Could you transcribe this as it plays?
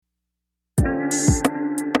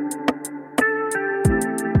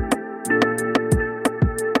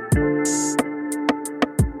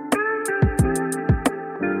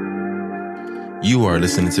are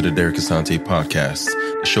listening to the Derek Asante podcast,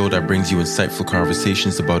 the show that brings you insightful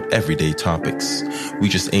conversations about everyday topics. We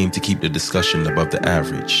just aim to keep the discussion above the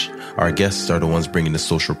average. Our guests are the ones bringing the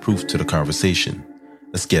social proof to the conversation.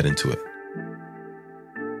 Let's get into it.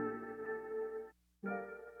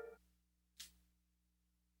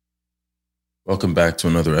 Welcome back to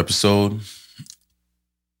another episode.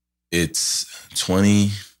 It's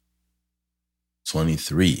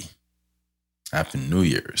 2023. Happy New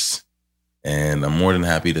Year's. And I'm more than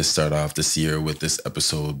happy to start off this year with this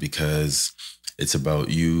episode because it's about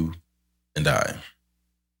you and I.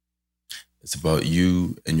 It's about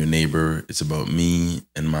you and your neighbor. It's about me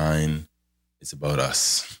and mine. It's about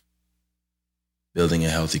us. Building a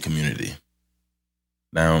healthy community.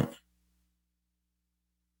 Now,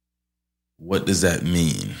 what does that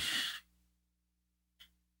mean?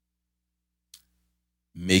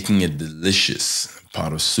 Making a delicious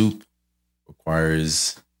pot of soup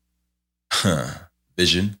requires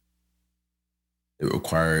vision. It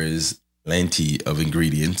requires plenty of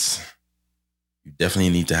ingredients. You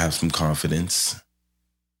definitely need to have some confidence.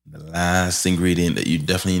 The last ingredient that you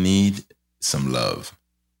definitely need is some love.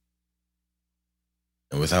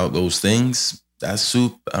 And without those things, that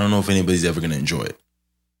soup, I don't know if anybody's ever going to enjoy it.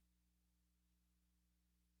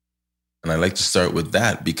 And I like to start with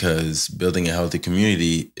that because building a healthy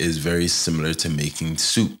community is very similar to making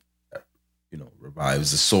soup.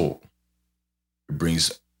 Revives the soul. It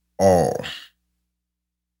brings all,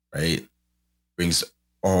 right? Brings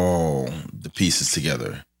all the pieces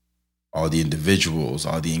together. All the individuals,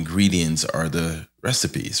 all the ingredients are the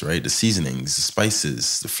recipes, right? The seasonings, the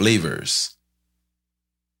spices, the flavors,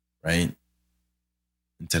 right?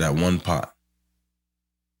 Into that one pot.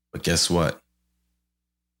 But guess what?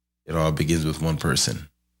 It all begins with one person.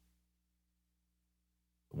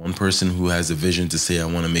 One person who has a vision to say, I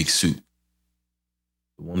want to make soup.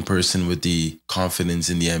 One person with the confidence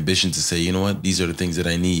and the ambition to say, you know what, these are the things that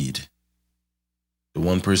I need. The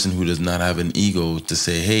one person who does not have an ego to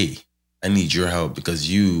say, hey, I need your help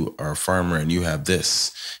because you are a farmer and you have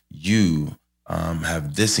this. You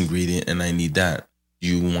have this ingredient and I need that.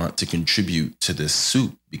 You want to contribute to this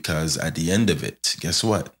soup because at the end of it, guess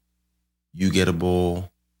what? You get a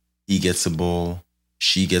bowl, he gets a bowl,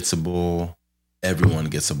 she gets a bowl, everyone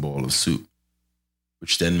gets a bowl of soup,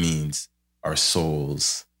 which then means our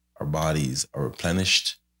souls, our bodies are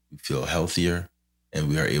replenished, we feel healthier, and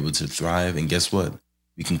we are able to thrive. And guess what?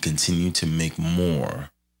 We can continue to make more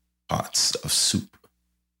pots of soup.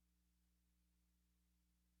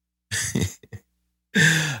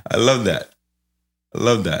 I love that.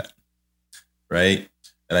 Right?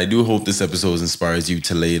 And I do hope this episode inspires you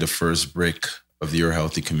to lay the first brick of your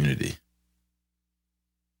healthy community.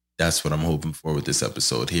 That's what I'm hoping for with this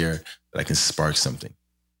episode here, that I can spark something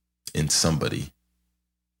in somebody,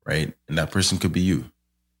 right? And that person could be you.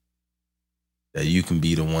 That you can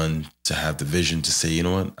be the one to have the vision to say, you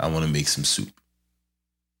know what? I want to make some soup.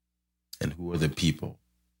 And who are the people?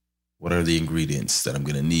 What are the ingredients that I'm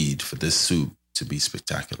going to need for this soup to be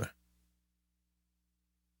spectacular?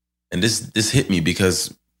 And this hit me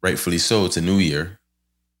because rightfully so, it's a new year.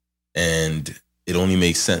 And it only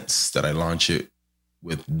makes sense that I launch it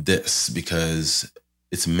with this because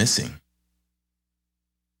it's missing.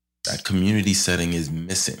 That community setting is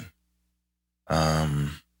missing.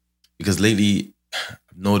 Because lately, I've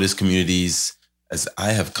noticed communities, as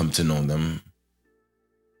I have come to know them,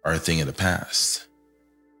 are a thing of the past.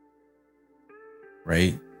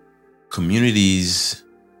 Right? Communities,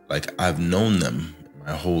 like I've known them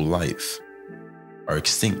my whole life, are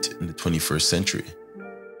extinct in the 21st century.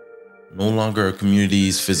 No longer are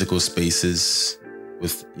communities physical spaces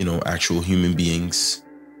with, actual human beings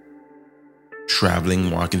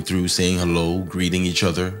traveling, walking through, saying hello, greeting each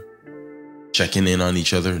other, checking in on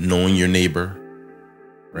each other, knowing your neighbor,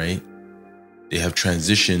 right? They have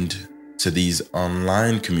transitioned to these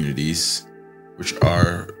online communities, which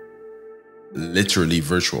are literally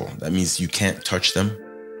virtual. That means you can't touch them.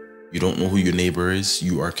 You don't know who your neighbor is.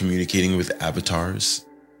 You are communicating with avatars,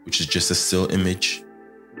 which is just a still image,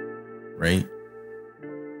 right?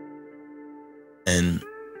 And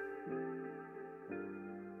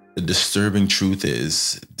the disturbing truth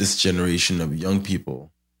is this generation of young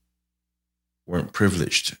people weren't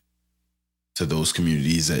privileged to those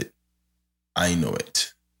communities that I know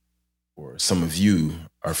it, or some of you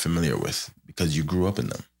are familiar with because you grew up in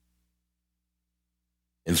them.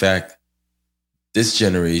 In fact, this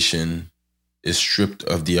generation is stripped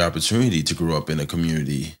of the opportunity to grow up in a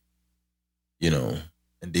community, and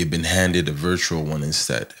they've been handed a virtual one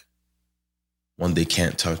instead. One they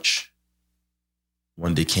can't touch,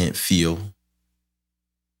 one they can't feel,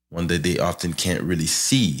 one that they often can't really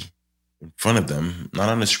see in front of them, not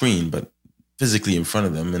on the screen, but physically in front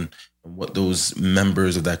of them, and what those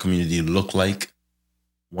members of that community look like,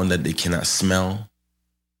 one that they cannot smell,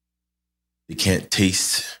 they can't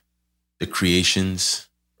taste the creations,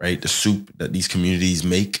 right? The soup that these communities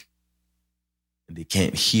make, and they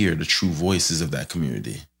can't hear the true voices of that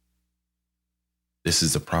community. This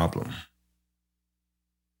is a problem.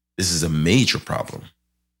 This is a major problem.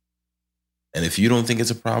 And if you don't think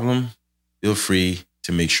it's a problem, feel free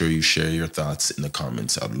to make sure you share your thoughts in the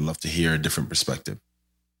comments. I'd love to hear a different perspective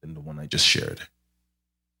than the one I just shared.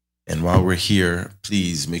 And while we're here,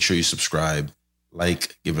 please make sure you subscribe,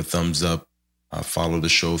 like, give a thumbs up, follow the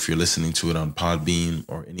show if you're listening to it on Podbean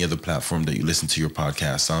or any other platform that you listen to your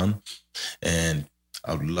podcast on. And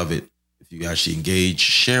I would love it if you actually engage,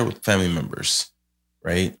 share with family members,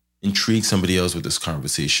 right? Intrigue somebody else with this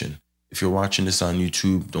conversation. If you're watching this on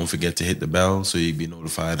YouTube, don't forget to hit the bell so you'll be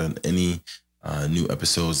notified on any new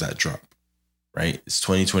episodes that drop, right? It's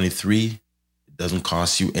 2023. It doesn't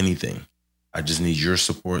cost you anything. I just need your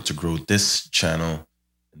support to grow this channel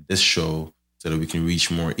and this show so that we can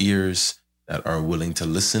reach more ears that are willing to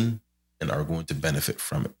listen and are going to benefit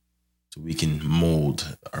from it, so we can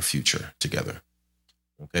mold our future together.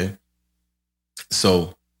 Okay?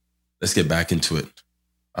 So let's get back into it.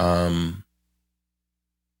 I'm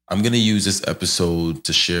going to use this episode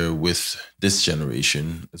to share with this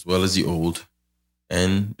generation, as well as the old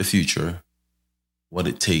and the future, what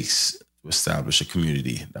it takes to establish a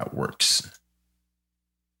community that works,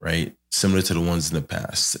 right? Similar to the ones in the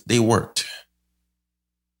past. They worked.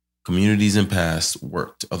 Communities in the past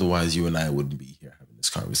worked. Otherwise, you and I wouldn't be here having this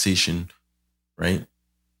conversation, right?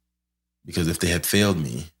 Because if they had failed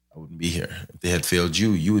me, I wouldn't be here. If they had failed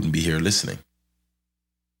you, you wouldn't be here listening.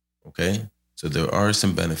 Okay? So there are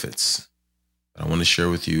some benefits. But I want to share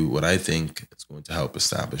with you what I think is going to help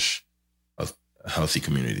establish a healthy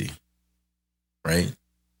community, right?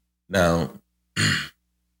 Now,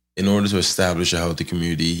 in order to establish a healthy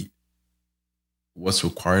community, what's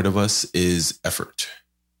required of us is effort.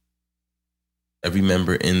 Every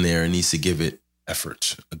member in there needs to give it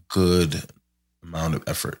effort, a good amount of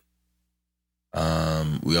effort.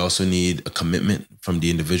 We also need a commitment from the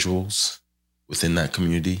individuals within that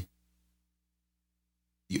community,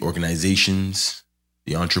 the organizations,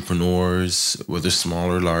 the entrepreneurs, whether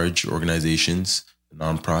small or large organizations, the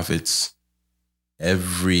nonprofits,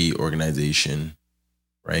 every organization,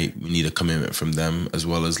 right? We need a commitment from them, as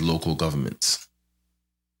well as local governments.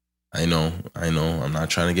 I know, I'm not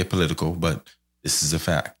trying to get political, but this is a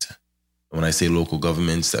fact. When I say local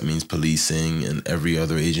governments, that means policing and every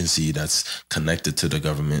other agency that's connected to the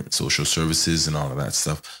government, social services and all of that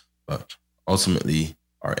stuff. But ultimately,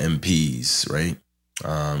 our MPs, right?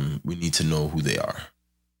 We need to know who they are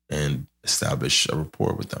and establish a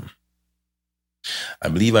rapport with them. I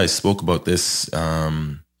believe I spoke about this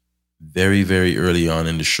very, very early on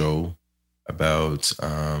in the show about,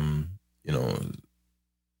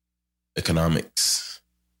 economics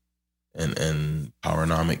and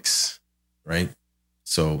powernomics, right?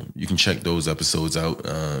 So you can check those episodes out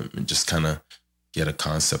and just kind of get a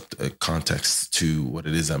context to what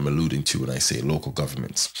it is I'm alluding to when I say local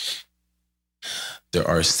governments. There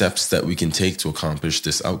are steps that we can take to accomplish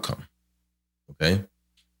this outcome. Okay?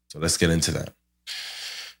 So let's get into that.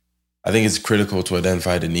 I think it's critical to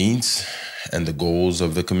identify the needs and the goals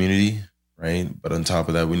of the community, right? But on top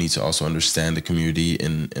of that, we need to also understand the community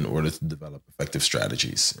in order to develop effective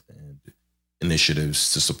strategies and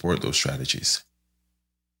initiatives to support those strategies.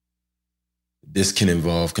 This can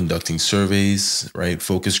involve conducting surveys, right?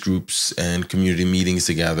 Focus groups and community meetings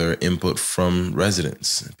to gather input from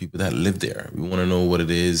residents, people that live there. We want to know what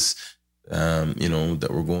it is, that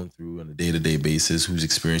we're going through on a day-to-day basis, who's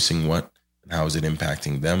experiencing what, and how is it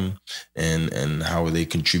impacting them, and how are they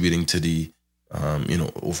contributing to the,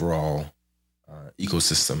 overall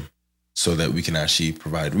ecosystem, so that we can actually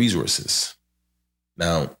provide resources.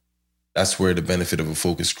 Now, that's where the benefit of a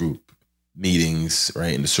focus group meetings,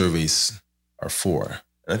 right, and the surveys are for.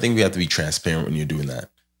 And I think we have to be transparent when you're doing that.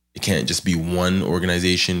 It can't just be one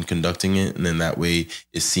organization conducting it, and then that way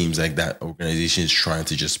it seems like that organization is trying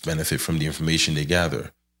to just benefit from the information they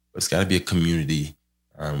gather. But it's got to be a community,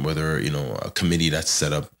 whether, a committee that's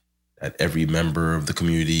set up that every member of the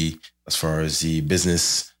community, as far as the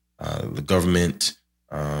business, the government,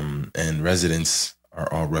 and residents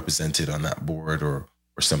are all represented on that board or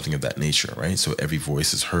something of that nature, right? So every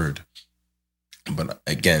voice is heard. But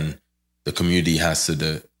again, the community has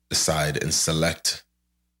to decide and select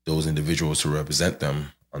those individuals to represent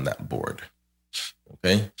them on that board.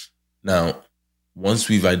 Okay? Now, once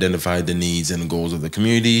we've identified the needs and goals of the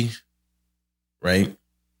community, right?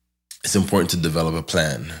 it's important to develop a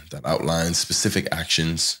plan that outlines specific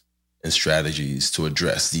actions and strategies to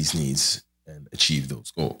address these needs and achieve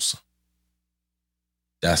those goals.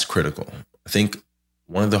 That's critical. I think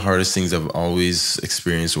one of the hardest things I've always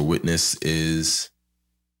experienced or witnessed is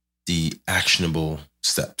the actionable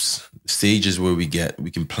steps, stages where we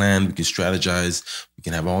can plan, we can strategize, we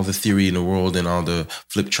can have all the theory in the world and all the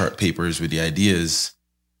flip chart papers with the ideas.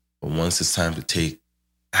 But once it's time to take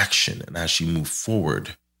action and actually move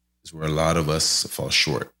forward, is where a lot of us fall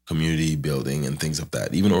short. Community building and things like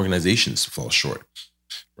that. Even organizations fall short,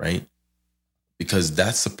 right? Because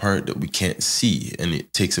that's the part that we can't see. And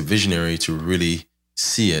it takes a visionary to really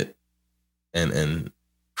see it and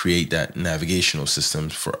create that navigational system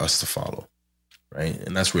for us to follow, right?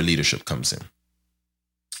 And that's where leadership comes in.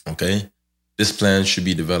 Okay? This plan should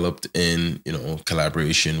be developed in,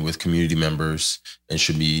 collaboration with community members and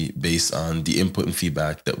should be based on the input and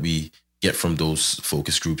feedback that we get from those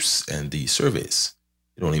focus groups and the surveys.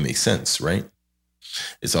 It only makes sense, right?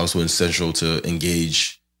 It's also essential to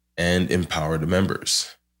engage and empower the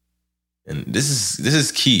members. And this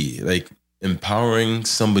is key, like empowering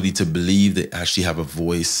somebody to believe they actually have a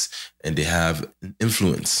voice and they have an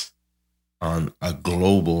influence on a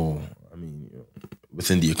global,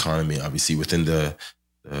 within the economy, obviously within the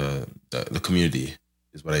community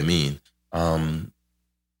is what I mean.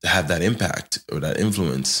 To have that impact or that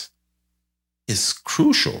influence is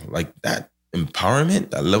crucial. Like that empowerment,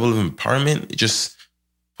 that level of empowerment, it just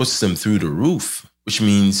puts them through the roof, which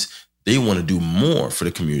means they want to do more for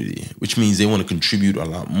the community, which means they want to contribute a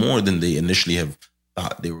lot more than they initially have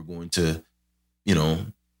thought they were going to,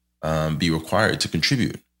 be required to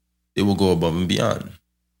contribute. They will go above and beyond.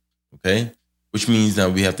 Okay. Which means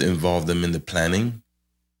that we have to involve them in the planning,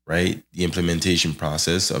 right? The implementation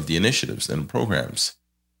process of the initiatives and programs.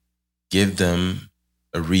 Give them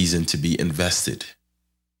a reason to be invested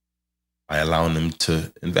by allowing them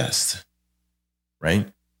to invest, right?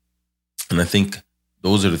 And I think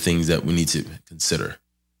those are the things that we need to consider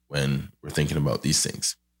when we're thinking about these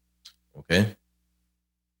things, okay?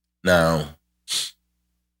 Now,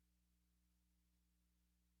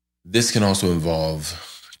 this can also involve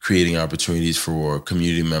creating opportunities for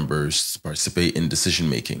community members to participate in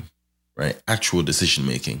decision-making, right? Actual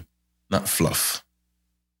decision-making, not fluff.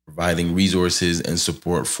 Providing resources and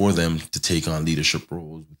support for them to take on leadership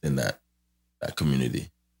roles within that community,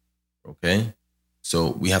 okay? So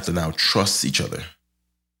we have to now trust each other,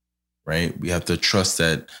 right? We have to trust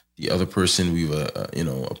that the other person we've,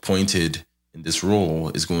 appointed in this role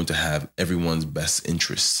is going to have everyone's best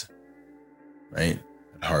interests, right,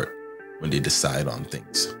 at heart when they decide on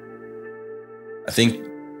things. I think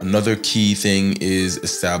another key thing is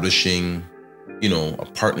establishing, a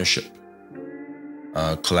partnership,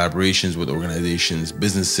 collaborations with organizations,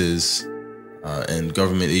 businesses, and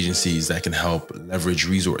government agencies that can help leverage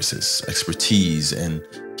resources, expertise, and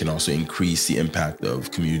can also increase the impact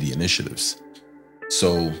of community initiatives.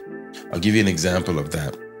 So I'll give you an example of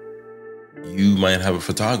that. You might have a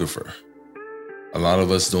photographer. A lot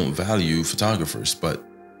of us don't value photographers, but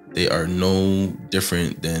they are no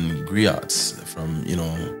different than griots from,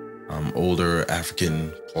 older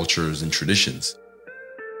African cultures and traditions,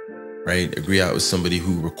 right? A griot was somebody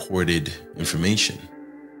who recorded information,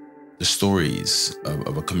 the stories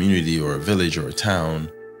of a community or a village or a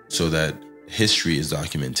town, so that history is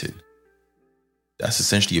documented. That's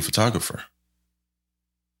essentially a photographer.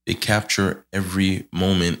 They capture every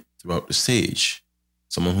moment throughout the stage.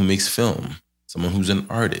 Someone who makes film, someone who's an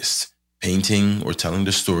artist, painting or telling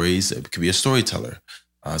the stories. It could be a storyteller,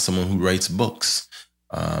 someone who writes books.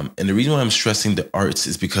 And the reason why I'm stressing the arts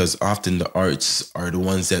is because often the arts are the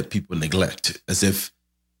ones that people neglect as if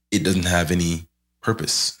it doesn't have any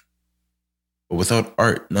purpose. But without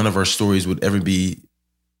art, none of our stories would ever be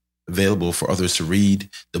available for others to read.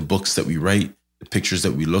 The books that we write, the pictures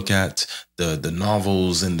that we look at, the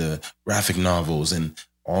novels and the graphic novels and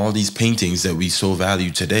all these paintings that we so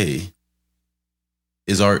value today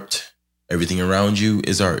is art. Everything around you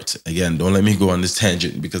is art. Again, don't let me go on this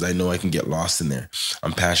tangent because I know I can get lost in there.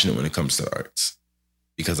 I'm passionate when it comes to arts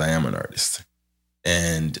because I am an artist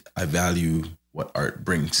and I value what art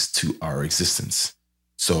brings to our existence.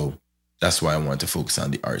 So that's why I want to focus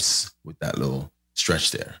on the arts with that little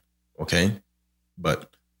stretch there, okay?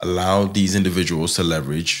 But allow these individuals to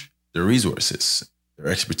leverage their resources, their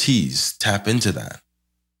expertise, tap into that,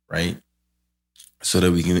 right? So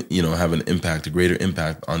that we can, have an impact, a greater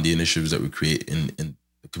impact on the initiatives that we create in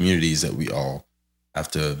the communities that we all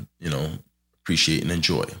have to, appreciate and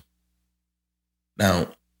enjoy. Now,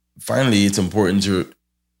 finally, it's important to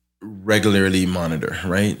regularly monitor,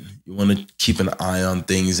 right? We want to keep an eye on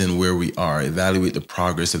things and where we are, evaluate the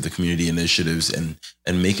progress of the community initiatives, and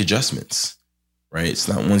make adjustments. Right? It's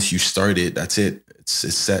not once you start it, that's it. It's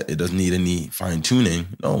set. It doesn't need any fine tuning.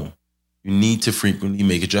 No, you need to frequently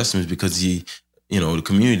make adjustments because the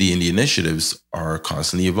community and the initiatives are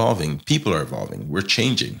constantly evolving. People are evolving. We're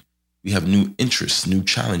changing. We have new interests, new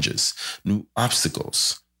challenges, new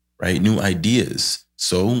obstacles, right? New ideas.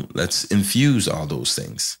 So let's infuse all those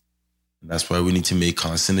things. And that's why we need to make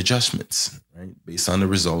constant adjustments, right? Based on the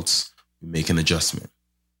results, we make an adjustment.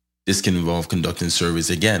 This can involve conducting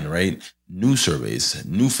surveys again, right? New surveys,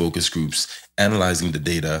 new focus groups, analyzing the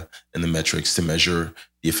data and the metrics to measure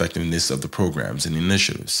the effectiveness of the programs and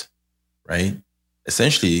initiatives, right?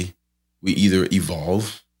 Essentially, we either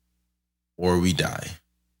evolve or we die.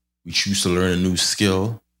 We choose to learn a new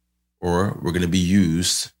skill, or we're going to be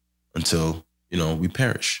used until, we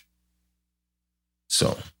perish.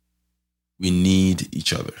 So we need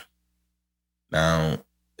each other. Now,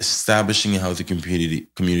 establishing a healthy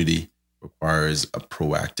community requires a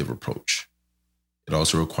proactive approach. It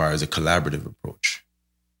also requires a collaborative approach,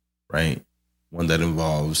 right? One that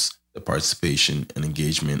involves the participation and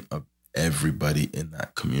engagement of everybody in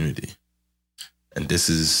that community. And this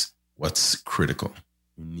is what's critical.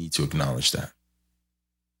 We need to acknowledge that.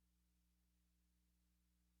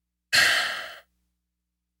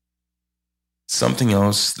 Something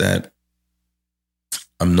else that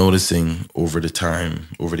I'm noticing over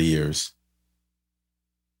the years,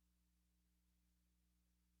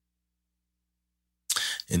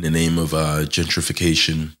 in the name of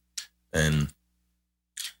gentrification and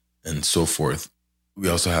so forth, we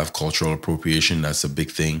also have cultural appropriation. That's a big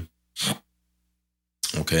thing.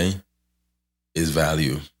 Okay, is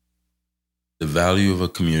value. The value of a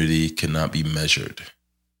community cannot be measured.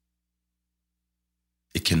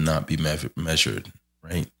 It cannot be measured,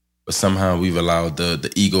 right? But somehow we've allowed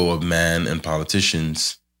the ego of man and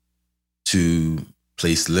politicians to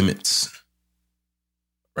place limits,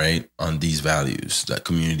 right, on these values that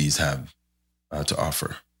communities have to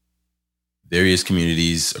offer. Various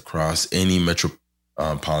communities across any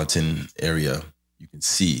metropolitan area you can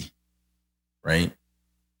see, right,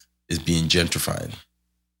 is being gentrified.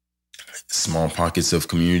 Small pockets of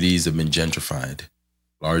communities have been gentrified.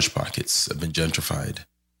 Large pockets have been gentrified.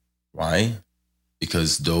 Why?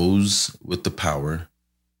 Because those with the power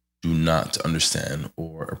do not understand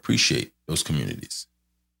or appreciate those communities,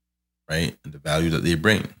 right? And the value that they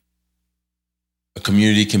bring. A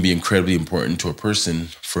community can be incredibly important to a person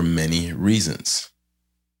for many reasons.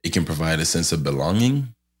 It can provide a sense of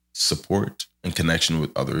belonging, support, and connection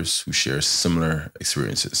with others who share similar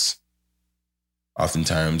experiences,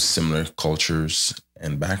 oftentimes similar cultures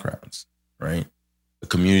and backgrounds, right? A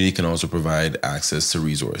community can also provide access to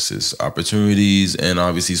resources, opportunities, and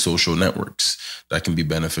obviously social networks that can be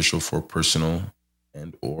beneficial for personal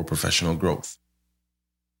and or professional growth,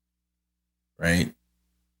 right?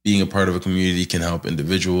 Being a part of a community can help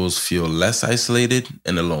individuals feel less isolated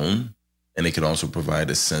and alone, and it can also provide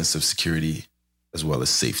a sense of security as well as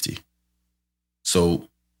safety. So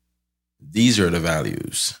these are the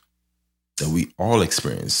values that we all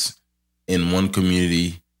experience in one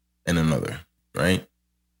community and another, right?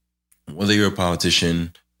 Whether you're a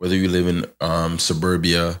politician, whether you live in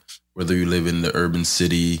suburbia, whether you live in the urban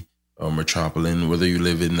city or metropolitan, whether you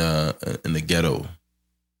live in the ghetto,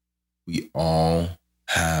 we all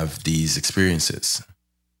have these experiences,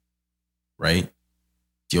 right?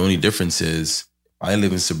 The only difference is if I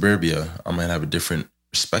live in suburbia, I might have a different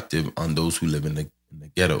perspective on those who live in the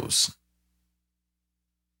ghettos.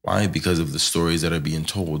 Why? Because of the stories that are being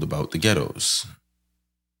told about the ghettos.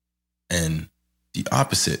 And the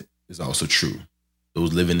opposite is also true.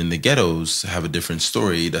 Those living in the ghettos have a different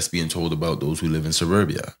story that's being told about those who live in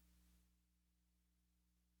suburbia.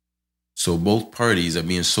 So both parties are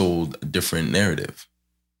being sold a different narrative.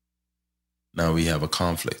 Now we have a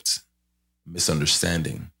conflict,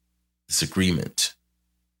 misunderstanding, disagreement,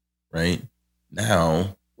 right?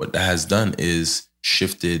 Now, what that has done is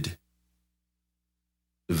shifted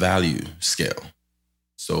the value scale.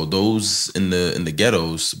 So those in the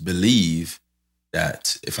ghettos believe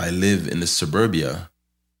that if I live in the suburbia,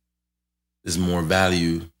 there's more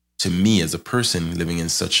value to me as a person living in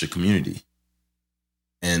such a community.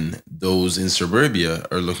 And those in suburbia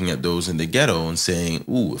are looking at those in the ghetto and saying,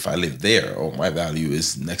 ooh, if I live there, oh, my value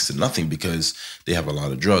is next to nothing because they have a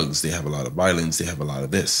lot of drugs, they have a lot of violence, they have a lot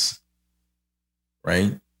of this,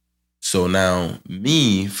 right? So now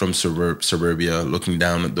me from suburbia looking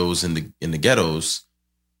down at those in the ghettos,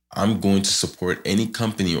 I'm going to support any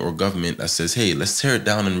company or government that says, hey, let's tear it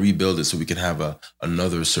down and rebuild it so we can have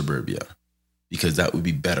another suburbia, because that would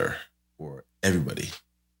be better for everybody.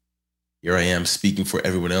 Here I am speaking for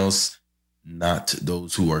everyone else, not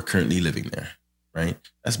those who are currently living there, right?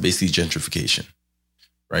 That's basically gentrification,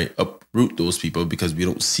 right? Uproot those people because we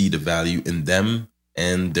don't see the value in them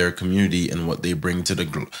and their community and what they bring to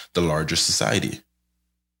the larger society.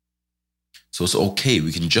 So it's okay,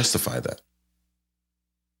 we can justify that,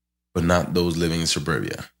 but not those living in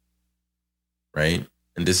suburbia, right?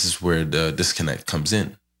 And this is where the disconnect comes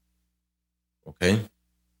in, okay?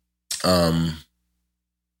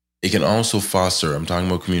 It can also foster, I'm talking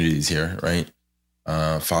about communities here, right?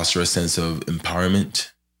 Foster a sense of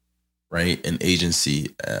empowerment, right? And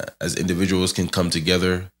agency as individuals can come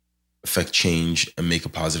together, affect change, and make a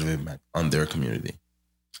positive impact on their community.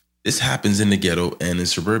 This happens in the ghetto and in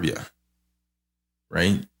suburbia,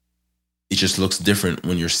 right? It just looks different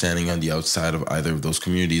when you're standing on the outside of either of those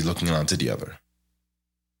communities looking onto the other.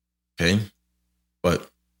 Okay? But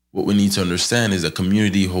what we need to understand is that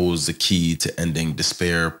community holds the key to ending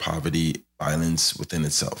despair, poverty, violence within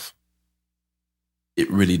itself.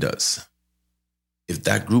 It really does. If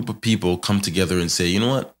that group of people come together and say, you know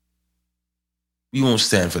what? We won't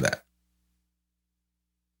stand for that.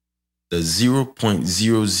 The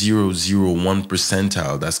 0.0001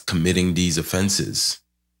 percentile that's committing these offenses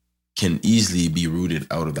can easily be rooted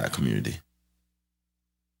out of that community.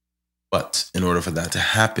 But in order for that to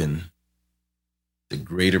happen, the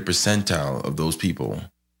greater percentile of those people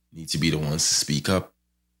need to be the ones to speak up,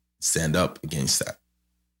 stand up against that,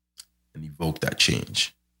 and evoke that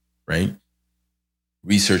change, right?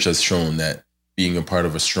 Research has shown that being a part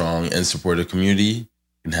of a strong and supportive community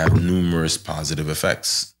can have numerous positive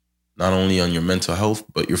effects, not only on your mental health,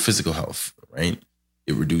 but your physical health, right?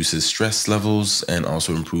 It reduces stress levels and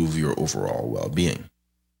also improves your overall well-being.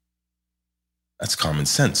 That's common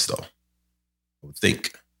sense, though. I would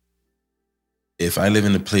think. If I live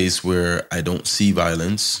in a place where I don't see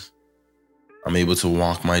violence, I'm able to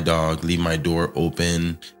walk my dog, leave my door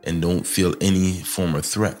open, and don't feel any form of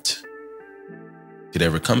threat could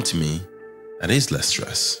ever come to me, that is less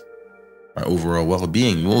stress. My overall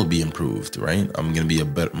well-being will be improved, right? I'm going to be a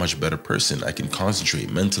much better person. I can concentrate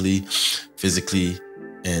mentally, physically,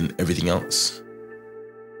 and everything else.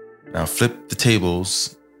 Now flip the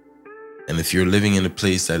tables, and if you're living in a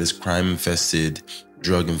place that is crime-infested,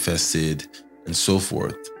 drug-infested, and so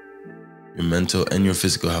forth, your mental and your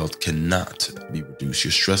physical health cannot be reduced.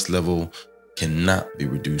 Your stress level cannot be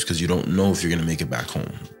reduced because you don't know if you're going to make it back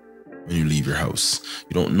home when you leave your house.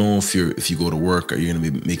 You don't know if you go to work, are you going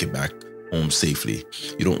to make it back home safely.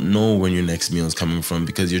 You don't know when your next meal is coming from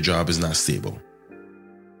because your job is not stable,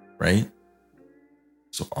 right?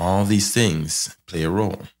 So all these things play a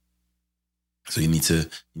role. So you need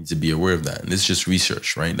to be aware of that. And this is just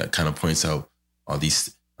research, right? That kind of points out all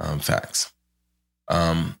these facts.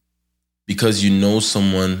 Because you know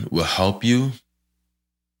someone will help you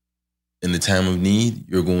in the time of need,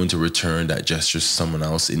 you're going to return that gesture to someone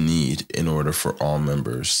else in need in order for all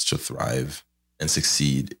members to thrive and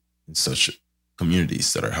succeed in such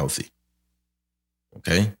communities that are healthy.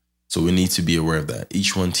 Okay? So we need to be aware of that.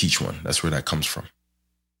 Each one teach one. That's where that comes from.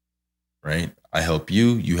 Right? I help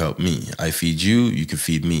you, you help me. I feed you, you can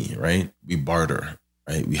feed me, right? We barter,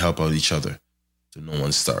 right? We help out each other so no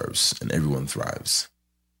one starves and everyone thrives.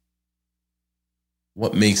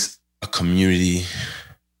 What makes a community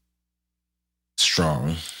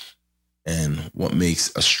strong and what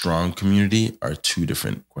makes a strong community are two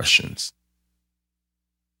different questions.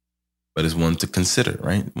 But it's one to consider,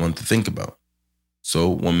 right? One to think about. So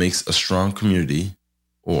what makes a strong community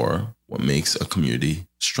or what makes a community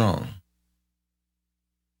strong?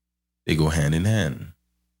 They go hand in hand,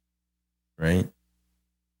 right?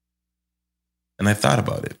 And I thought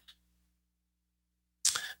about it.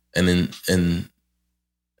 And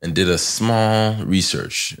did a small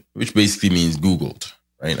research, which basically means Googled,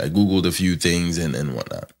 right? I Googled a few things and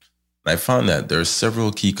whatnot. And I found that there are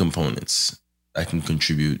several key components that can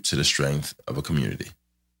contribute to the strength of a community.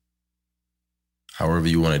 However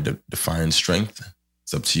you want to define strength,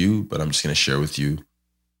 it's up to you, but I'm just going to share with you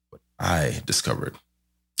what I discovered.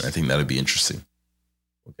 I think that'll be interesting.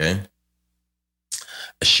 Okay?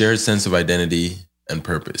 A shared sense of identity and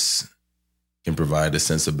purpose can provide a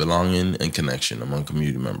sense of belonging and connection among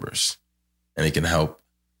community members. And it can help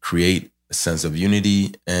create a sense of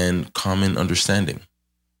unity and common understanding.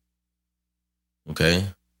 Okay?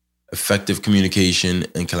 Effective communication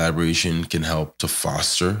and collaboration can help to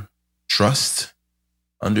foster trust,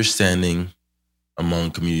 understanding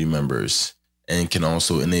among community members, and can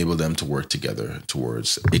also enable them to work together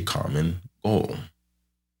towards a common goal.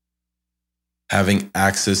 Having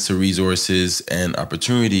access to resources and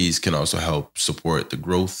opportunities can also help support the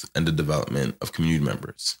growth and the development of community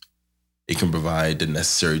members. It can provide the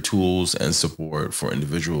necessary tools and support for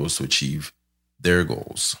individuals to achieve their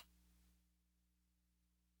goals.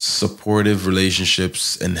 Supportive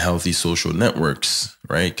relationships and healthy social networks,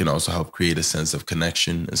 right, can also help create a sense of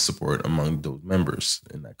connection and support among those members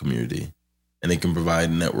in that community. And it can provide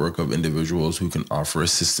a network of individuals who can offer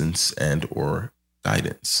assistance and or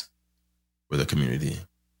guidance for the community.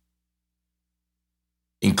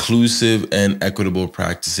 Inclusive and equitable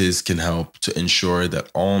practices can help to ensure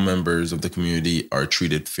that all members of the community are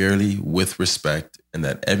treated fairly with respect and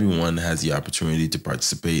that everyone has the opportunity to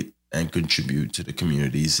participate and contribute to the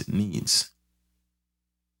community's needs.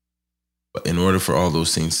 But in order for all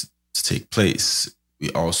those things to take place,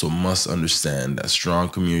 we also must understand that strong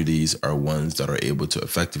communities are ones that are able to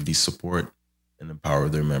effectively support and empower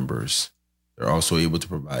their members. They're also able to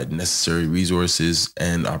provide necessary resources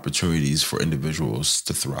and opportunities for individuals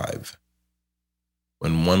to thrive.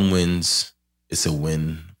 When one wins, it's a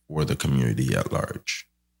win for the community at large.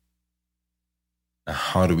 Now,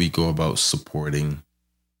 how do we go about supporting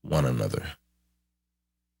one another?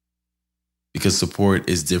 Because support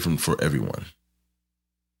is different for everyone.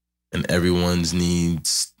 And everyone's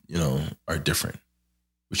needs, are different,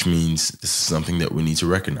 which means this is something that we need to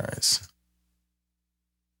recognize.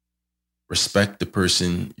 Respect the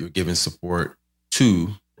person you're giving support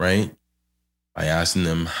to, right? By asking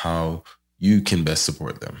them how you can best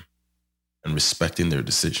support them and respecting their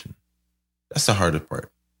decision. That's the hardest part,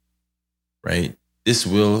 right? This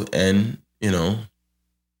will and,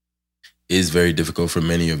 is very difficult for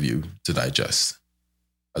many of you to digest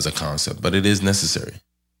as a concept, but it is necessary.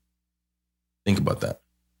 Think about that.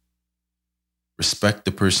 Respect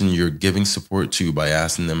the person you're giving support to by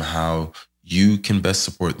asking them how you can best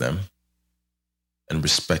support them and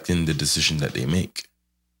respecting the decision that they make.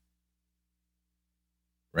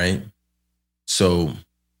 Right? So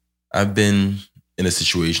I've been in a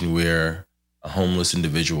situation where a homeless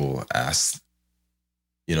individual asked,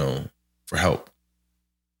 for help.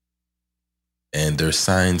 And their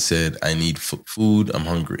sign said, I need food, I'm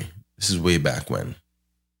hungry. This is way back when.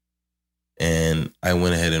 And I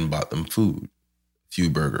went ahead and bought them food, a few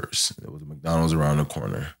burgers. There was a McDonald's around the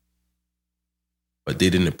corner. But they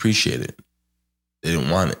didn't appreciate it. They didn't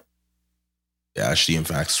want it. They actually, in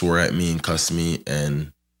fact, swore at me and cussed me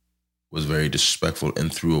and was very disrespectful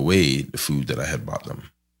and threw away the food that I had bought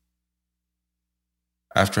them.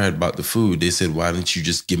 After I had bought the food, they said, why didn't you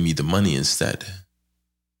just give me the money instead?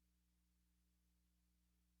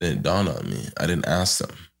 Then it dawned on me. I didn't ask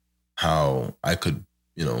them how I could,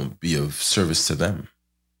 be of service to them.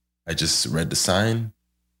 I just read the sign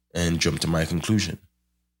and jumped to my conclusion.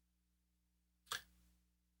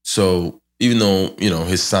 So even though,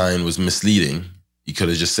 his sign was misleading, he could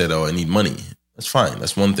have just said, oh, I need money. That's fine.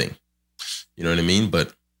 That's one thing. You know what I mean?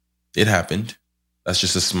 But it happened. That's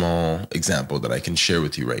just a small example that I can share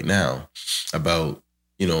with you right now about,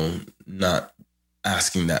 not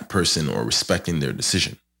asking that person or respecting their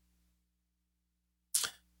decision.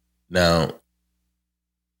 Now,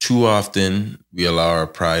 too often we allow our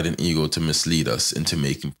pride and ego to mislead us into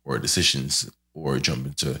making poor decisions or jump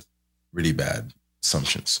into really bad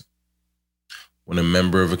assumptions. When a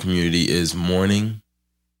member of a community is mourning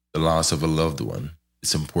the loss of a loved one,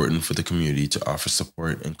 it's important for the community to offer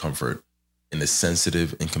support and comfort in a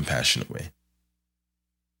sensitive and compassionate way.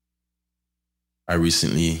 I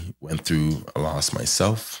recently went through a loss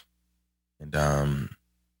myself, and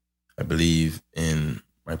I believe in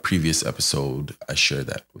my previous episode, I shared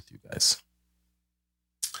that with you guys.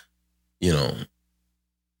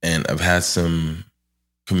 And I've had some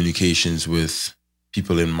communications with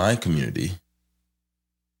people in my community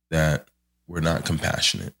that were not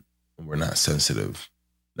compassionate and were not sensitive.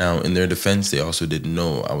 Now, in their defense, they also didn't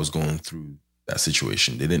know I was going through that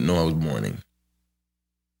situation. They didn't know I was mourning.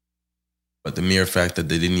 But the mere fact that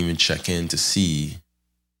they didn't even check in to see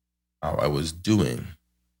how I was doing,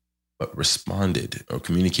 but responded or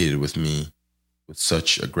communicated with me with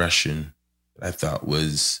such aggression that I thought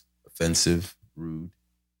was offensive, rude,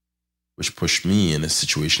 which pushed me in a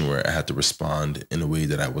situation where I had to respond in a way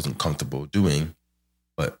that I wasn't comfortable doing,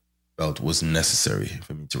 but felt was necessary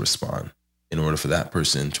for me to respond in order for that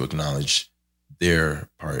person to acknowledge their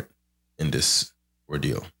part in this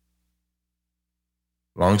ordeal.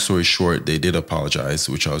 Long story short, they did apologize,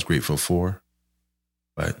 which I was grateful for,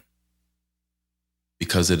 but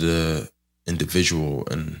because of the individual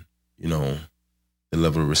and, the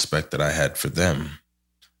level of respect that I had for them,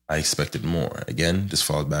 I expected more. Again, this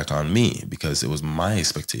falls back on me because it was my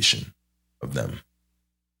expectation of them,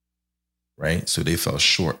 right? So they fell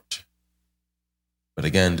short. But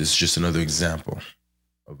again, this is just another example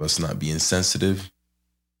of us not being sensitive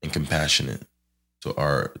and compassionate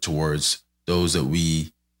towards those that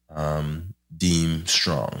we deem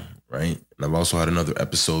strong, right? And I've also had another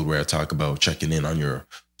episode where I talk about checking in on your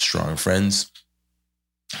strong friends.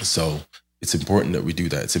 So it's important that we do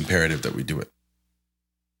that. It's imperative that we do it.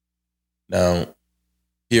 Now,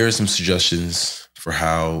 here are some suggestions for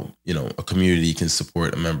how, a community can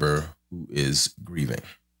support a member who is grieving.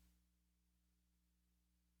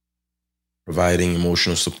 Providing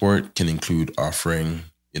emotional support can include offering,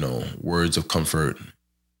 words of comfort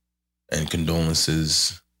and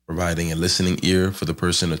condolences, providing a listening ear for the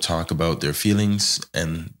person to talk about their feelings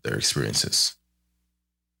and their experiences.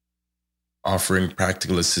 Offering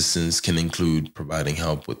practical assistance can include providing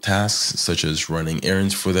help with tasks such as running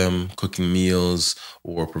errands for them, cooking meals,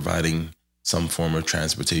 or providing some form of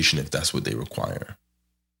transportation if that's what they require.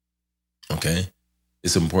 Okay?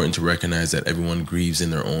 It's important to recognize that everyone grieves in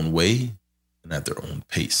their own way and at their own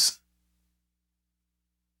pace.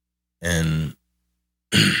 And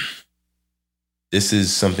this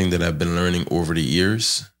is something that I've been learning over the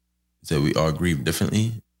years, is that we all grieve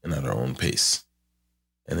differently and at our own pace.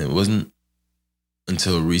 And it wasn't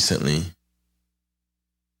until recently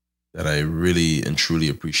that I really and truly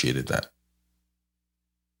appreciated that.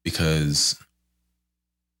 Because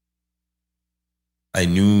I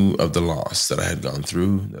knew of the loss that I had gone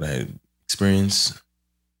through, that I had experienced.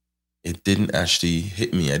 It didn't actually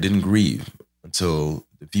hit me. I didn't grieve until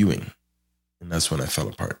the viewing. And that's when I fell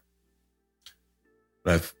apart.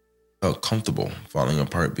 But I felt comfortable falling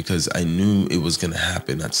apart because I knew it was going to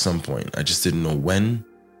happen at some point. I just didn't know when.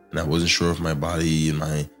 And I wasn't sure if my body and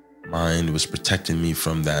my mind was protecting me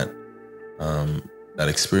from that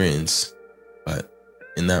experience. But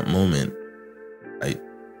in that moment,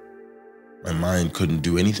 my mind couldn't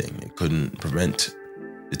do anything. It couldn't prevent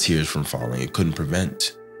the tears from falling. It couldn't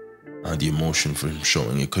prevent the emotion from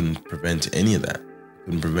showing. It couldn't prevent any of that. It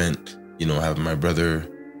couldn't prevent, having my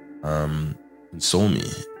brother console me,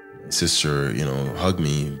 my sister, hug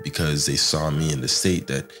me, because they saw me in the state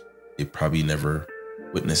that they probably never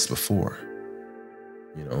witnessed before.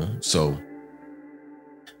 So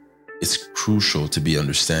it's crucial to be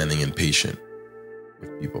understanding and patient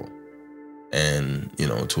with people, and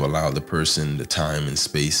to allow the person the time and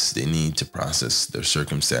space they need to process their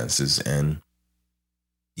circumstances and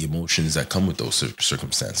the emotions that come with those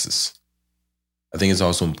circumstances. I think it's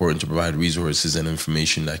also important to provide resources and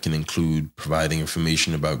information that can include providing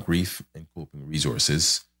information about grief and coping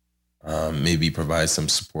resources. Maybe provide some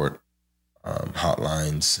support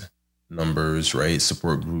hotlines, numbers, right?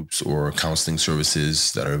 Support groups or counseling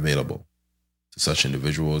services that are available to such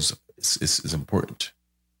individuals is important.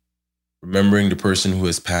 Remembering the person who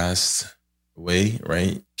has passed away,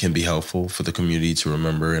 right, can be helpful for the community to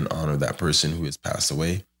remember and honor that person who has passed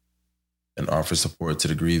away and offer support to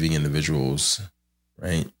the grieving individuals,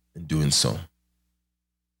 right, in doing so.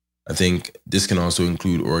 I think this can also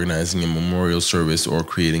include organizing a memorial service or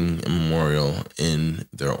creating a memorial in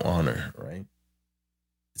their honor, right?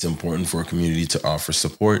 It's important for a community to offer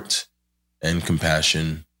support and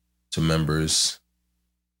compassion to members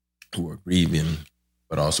who are grieving,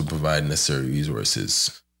 but also provide necessary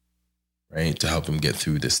resources, right, to help them get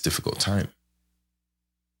through this difficult time.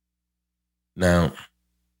 Now,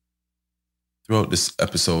 throughout this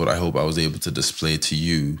episode, I hope I was able to display to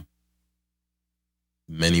you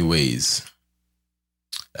many ways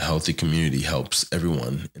a healthy community helps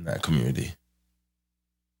everyone in that community,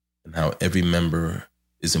 and how every member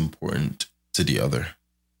is important to the other,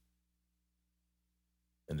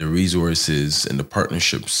 and the resources and the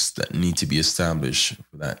partnerships that need to be established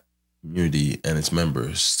for that community and its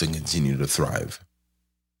members to continue to thrive.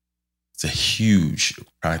 It's a huge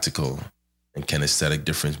practical and kinesthetic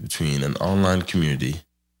difference between an online community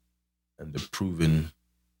and the proven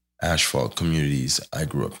asphalt communities I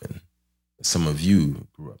grew up in, that some of you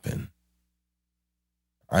grew up in.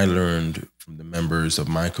 I learned from the members of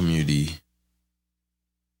my community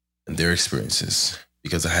and their experiences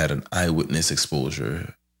because I had an eyewitness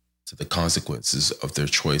exposure to the consequences of their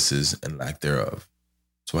choices and lack thereof.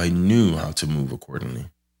 So I knew how to move accordingly.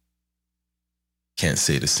 Can't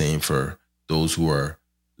say the same for those who are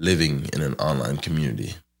living in an online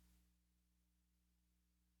community,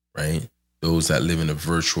 right? Those that live in a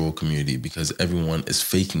virtual community, because everyone is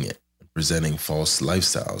faking it and presenting false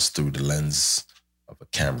lifestyles through the lens of a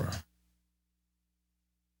camera.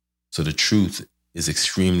 So the truth is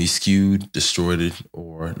extremely skewed, distorted,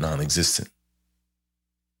 or non-existent.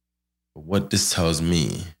 But what this tells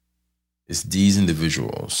me is these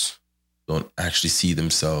individuals don't actually see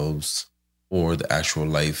themselves or the actual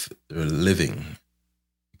life they're living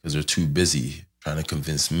because they're too busy trying to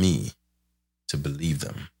convince me to believe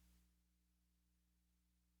them.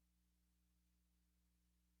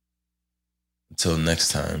 Until next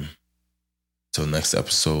time, till next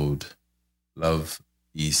episode, love,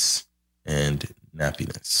 peace, and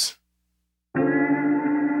nappiness.